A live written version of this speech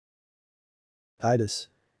Titus.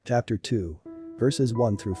 Chapter 2. Verses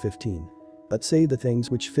 1 through 15. But say the things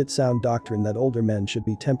which fit sound doctrine, that older men should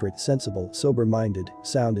be temperate, sensible, sober-minded,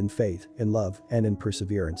 sound in faith, in love, and in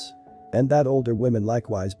perseverance. And that older women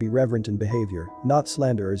likewise be reverent in behavior, not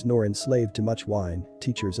slanderers nor enslaved to much wine,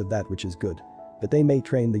 teachers of that which is good. But they may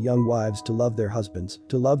train the young wives to love their husbands,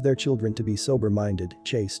 to love their children, to be sober-minded,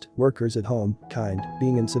 chaste, workers at home, kind,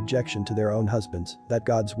 being in subjection to their own husbands, that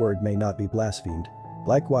God's word may not be blasphemed.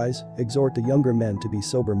 Likewise, exhort the younger men to be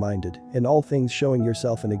sober-minded, in all things showing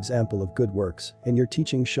yourself an example of good works, in your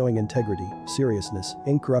teaching showing integrity, seriousness,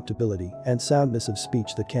 incorruptibility, and soundness of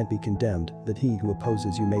speech that can't be condemned, that he who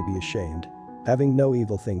opposes you may be ashamed. Having no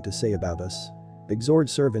evil thing to say about us. Exhort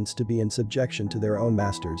servants to be in subjection to their own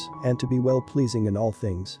masters, and to be well-pleasing in all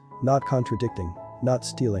things, not contradicting, not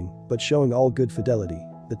stealing, but showing all good fidelity,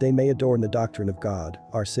 that they may adorn the doctrine of God,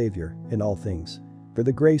 our Savior, in all things. For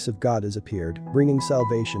the grace of God has appeared, bringing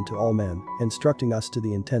salvation to all men, instructing us to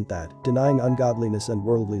the intent that, denying ungodliness and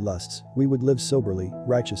worldly lusts, we would live soberly,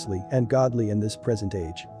 righteously, and godly in this present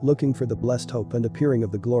age, looking for the blessed hope and appearing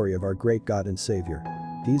of the glory of our great God and Savior,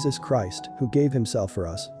 Jesus Christ, who gave himself for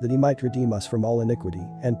us, that he might redeem us from all iniquity,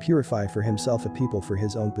 and purify for himself a people for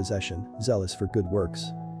his own possession, zealous for good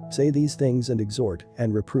works. Say these things and exhort,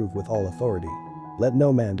 and reprove with all authority. Let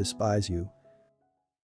no man despise you,